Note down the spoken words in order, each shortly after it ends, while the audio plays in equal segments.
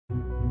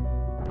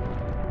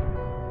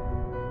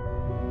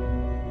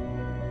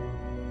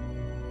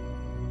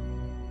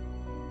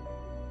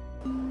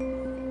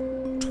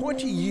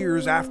20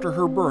 years after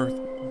her birth,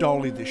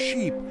 Dolly the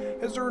sheep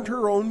has earned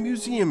her own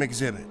museum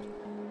exhibit,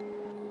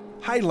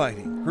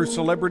 highlighting her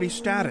celebrity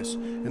status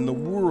in the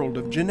world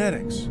of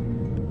genetics.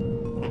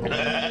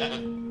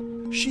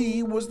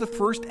 She was the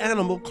first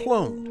animal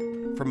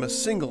cloned from a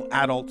single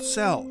adult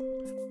cell,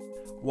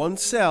 one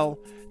cell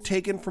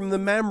taken from the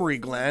mammary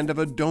gland of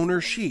a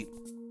donor sheep,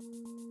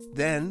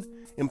 then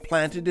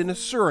implanted in a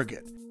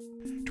surrogate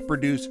to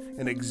produce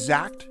an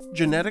exact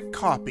genetic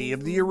copy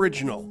of the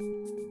original.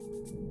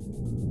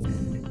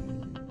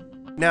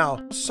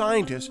 Now,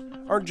 scientists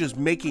aren't just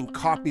making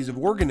copies of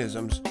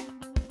organisms,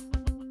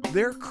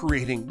 they're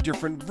creating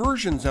different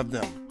versions of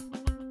them.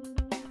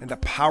 And a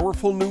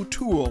powerful new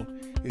tool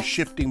is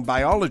shifting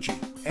biology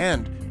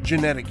and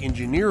genetic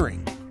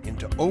engineering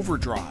into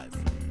overdrive.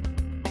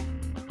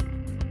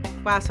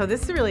 Wow, so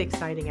this is really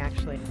exciting,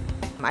 actually.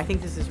 I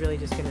think this is really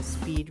just going to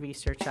speed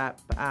research up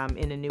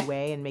in a new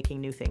way and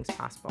making new things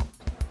possible.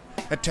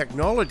 A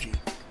technology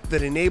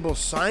that enables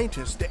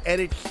scientists to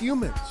edit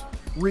humans,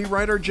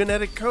 rewrite our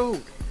genetic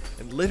code,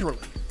 and literally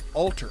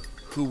alter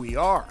who we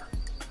are.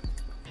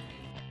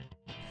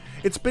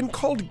 It's been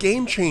called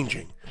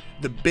game-changing,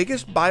 the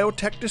biggest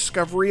biotech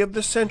discovery of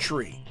the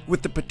century,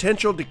 with the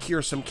potential to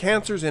cure some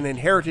cancers and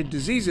inherited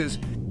diseases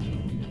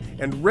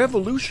and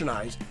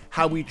revolutionize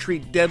how we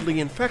treat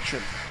deadly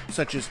infections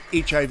such as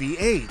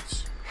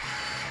HIV/AIDS.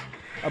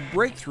 A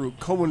breakthrough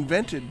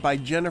co-invented by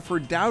Jennifer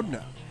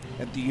Doudna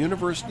at the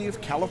University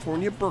of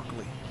California,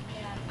 Berkeley.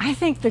 I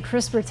think the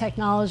CRISPR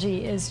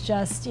technology is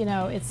just,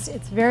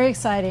 it's very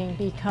exciting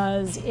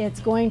because it's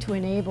going to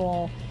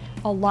enable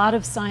a lot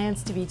of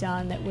science to be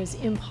done that was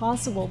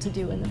impossible to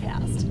do in the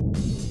past.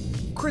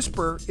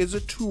 CRISPR is a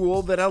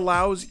tool that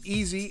allows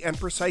easy and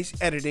precise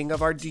editing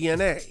of our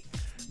DNA,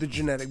 the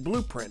genetic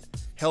blueprint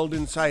held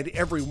inside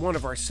every one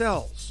of our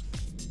cells.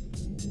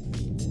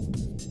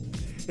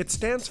 It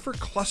stands for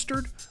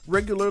clustered,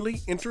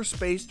 regularly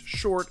interspaced,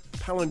 short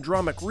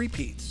palindromic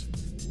repeats.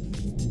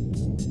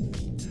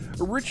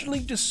 Originally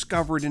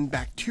discovered in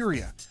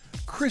bacteria,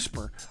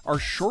 CRISPR are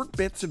short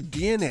bits of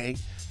DNA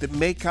that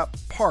make up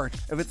part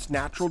of its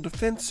natural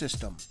defense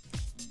system.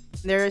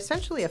 They're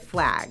essentially a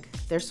flag.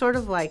 They're sort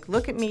of like,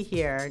 look at me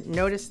here,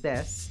 notice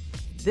this.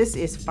 This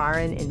is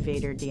foreign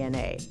invader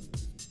DNA.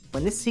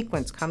 When this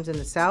sequence comes in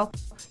the cell,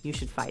 you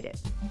should fight it.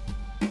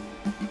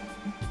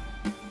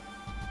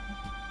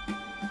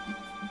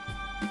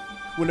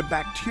 When a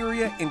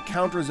bacteria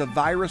encounters a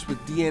virus with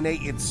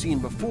DNA it's seen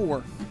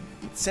before,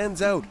 it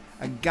sends out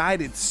a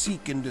guided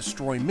seek and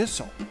destroy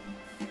missile.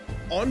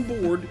 On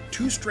board,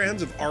 2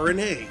 strands of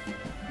RNA,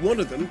 one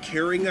of them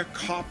carrying a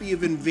copy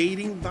of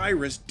invading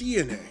virus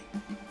DNA.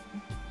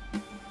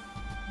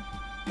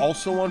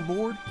 Also on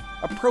board,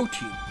 a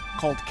protein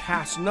called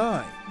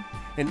Cas9,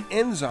 an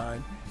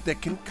enzyme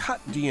that can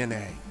cut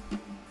DNA.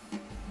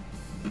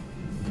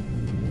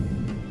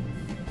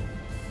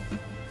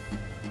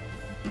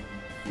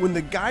 When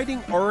the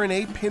guiding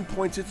RNA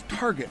pinpoints its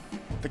target,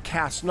 the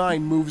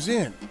Cas9 moves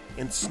in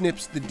and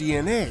snips the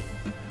DNA,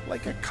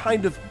 like a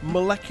kind of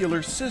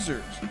molecular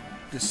scissors,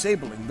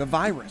 disabling the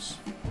virus.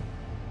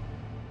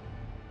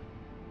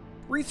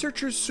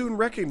 Researchers soon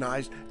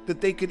recognized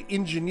that they could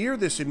engineer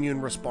this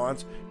immune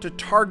response to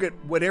target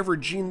whatever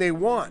gene they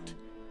want,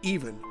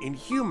 even in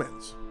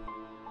humans.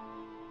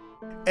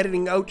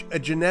 Editing out a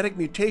genetic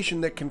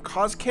mutation that can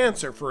cause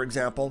cancer, for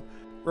example,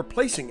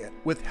 replacing it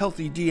with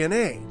healthy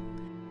DNA.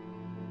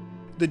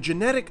 The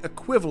genetic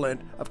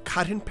equivalent of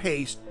cut and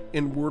paste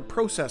in word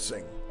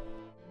processing.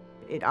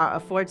 It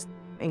affords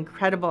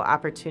incredible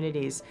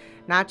opportunities,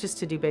 not just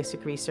to do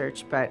basic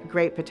research, but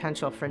great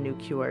potential for new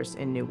cures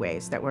in new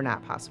ways that were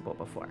not possible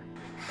before.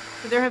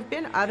 So there have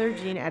been other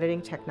gene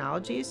editing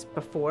technologies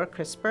before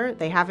CRISPR.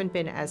 They haven't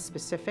been as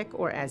specific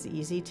or as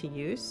easy to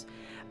use,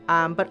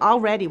 but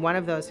already one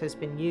of those has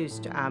been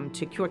used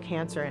to cure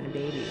cancer in a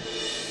baby.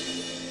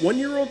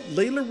 1-year-old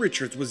Layla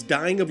Richards was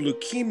dying of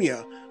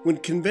leukemia when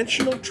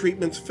conventional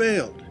treatments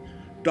failed.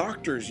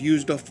 Doctors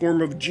used a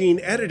form of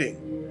gene editing.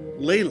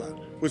 Layla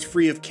was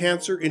free of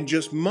cancer in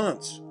just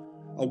months,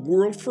 a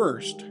world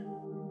first.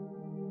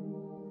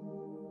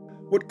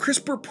 What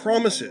CRISPR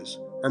promises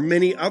are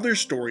many other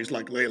stories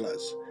like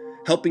Layla's,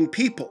 helping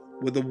people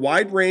with a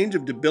wide range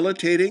of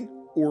debilitating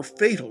or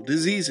fatal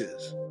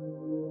diseases.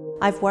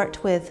 I've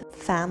worked with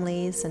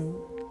families and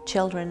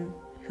children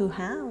who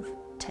have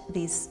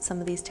some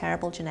of these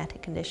terrible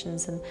genetic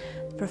conditions, and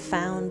the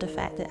profound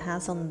effect it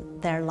has on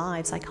their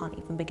lives I can't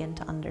even begin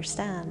to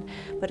understand.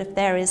 But if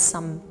there is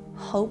some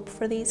hope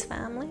for these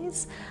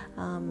families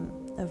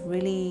of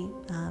really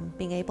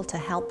being able to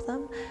help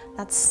them,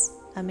 that's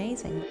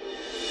amazing.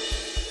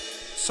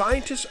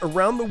 Scientists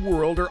around the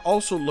world are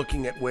also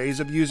looking at ways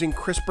of using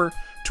CRISPR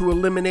to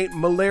eliminate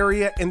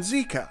malaria and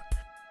Zika,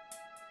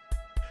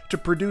 to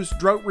produce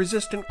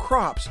drought-resistant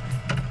crops,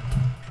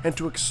 and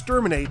to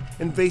exterminate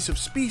invasive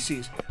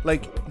species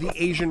like the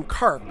Asian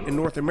carp in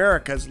North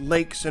America's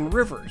lakes and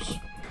rivers.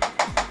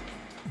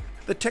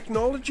 The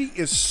technology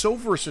is so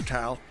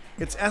versatile,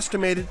 it's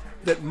estimated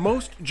that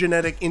most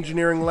genetic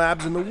engineering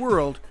labs in the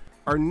world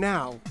are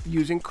now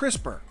using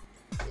CRISPR.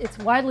 It's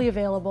widely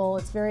available.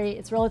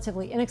 It's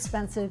relatively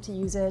inexpensive to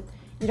use it.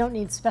 You don't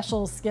need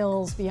special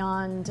skills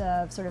beyond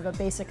sort of a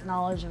basic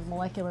knowledge of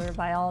molecular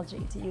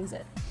biology to use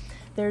it.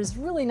 There's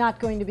really not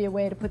going to be a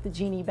way to put the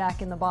genie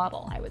back in the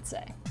bottle, I would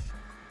say.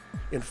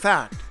 In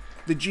fact,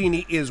 the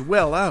genie is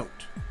well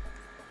out.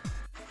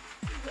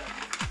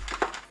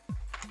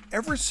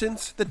 Ever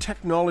since the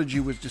technology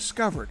was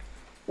discovered,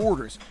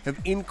 orders have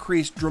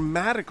increased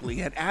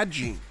dramatically at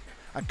Adgene,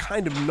 a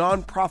kind of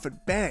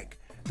non-profit bank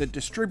that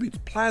distributes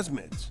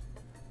plasmids.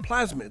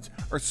 Plasmids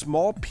are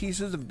small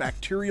pieces of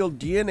bacterial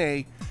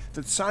DNA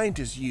that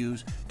scientists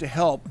use to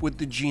help with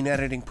the gene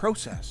editing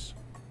process.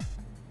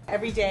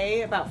 Every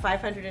day, about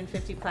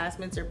 550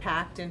 plasmids are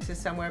packed into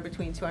somewhere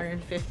between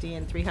 250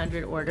 and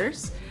 300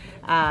 orders,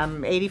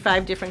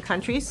 85 different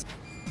countries.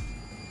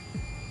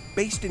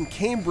 Based in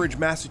Cambridge,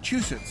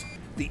 Massachusetts,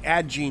 the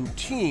Adgene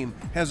team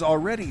has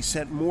already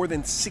sent more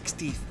than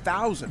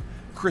 60,000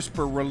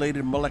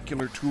 CRISPR-related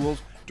molecular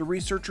tools to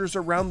researchers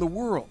around the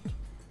world.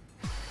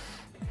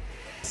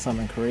 Some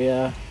in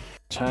Korea,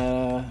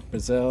 China,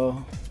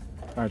 Brazil,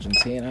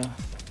 Argentina.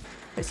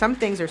 Some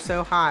things are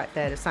so hot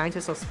that a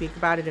scientist will speak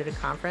about it at a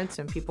conference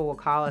and people will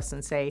call us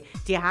and say,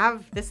 "Do you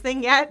have this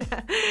thing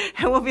yet?"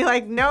 And we'll be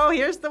like, "No,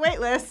 here's the wait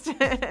list."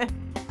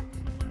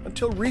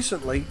 Until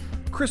recently,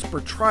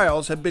 CRISPR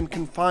trials have been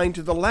confined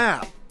to the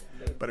lab,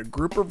 but a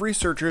group of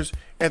researchers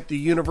at the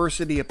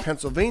University of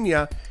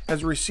Pennsylvania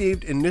has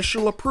received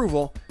initial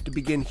approval to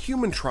begin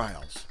human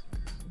trials.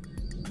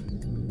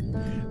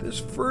 This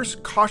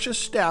first cautious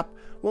step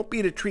won't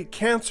be to treat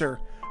cancer,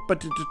 but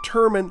to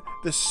determine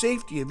the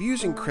safety of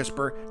using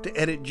CRISPR to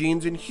edit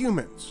genes in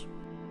humans.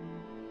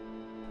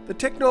 The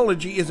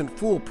technology isn't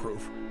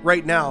foolproof.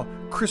 Right now,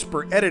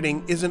 CRISPR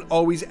editing isn't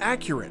always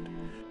accurate.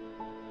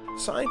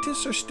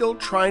 Scientists are still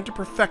trying to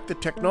perfect the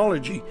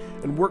technology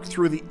and work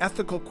through the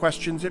ethical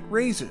questions it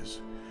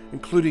raises,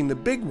 including the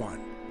big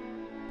one.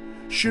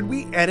 Should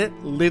we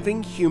edit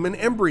living human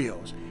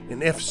embryos?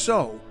 And if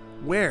so,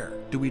 where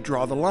do we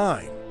draw the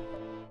line?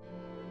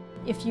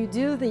 If you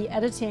do the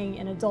editing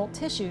in adult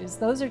tissues,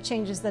 those are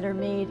changes that are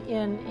made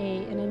in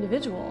an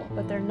individual,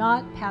 but they're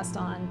not passed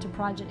on to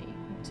progeny,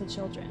 to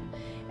children.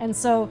 And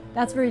so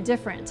that's very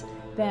different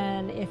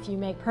than if you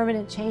make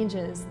permanent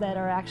changes that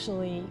are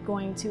actually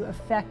going to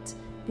affect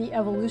the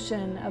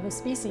evolution of a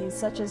species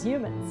such as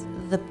humans.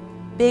 The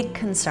big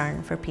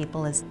concern for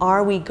people is,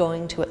 are we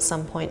going to at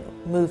some point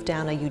move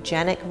down a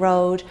eugenic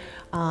road?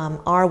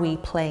 Are we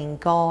playing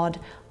God?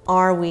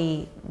 Are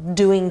we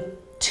doing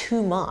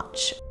too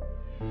much?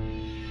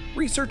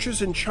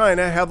 Researchers in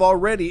China have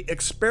already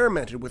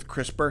experimented with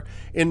CRISPR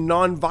in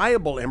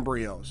non-viable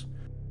embryos,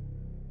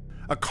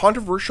 a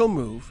controversial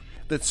move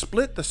that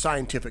split the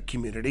scientific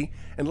community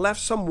and left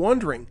some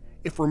wondering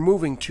if we're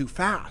moving too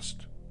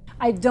fast.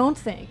 I don't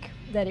think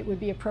that it would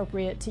be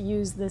appropriate to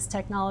use this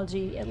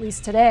technology, at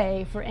least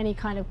today, for any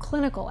kind of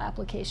clinical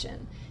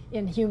application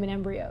in human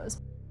embryos.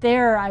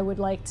 There, I would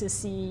like to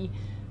see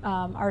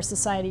our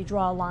society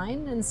draw a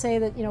line and say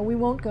that, we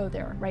won't go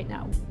there right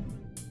now.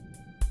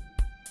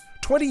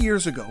 20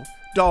 years ago,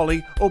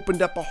 Dolly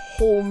opened up a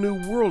whole new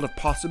world of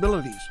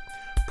possibilities,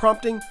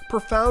 prompting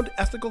profound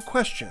ethical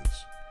questions.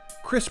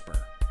 CRISPR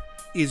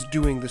is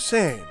doing the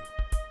same.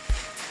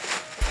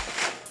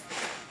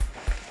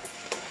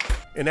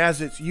 And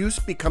as its use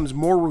becomes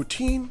more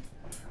routine,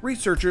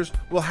 researchers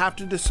will have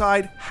to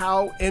decide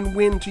how and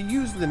when to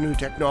use the new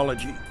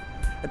technology,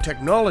 a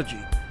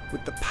technology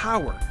with the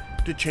power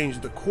to change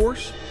the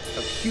course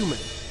of human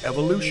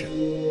evolution.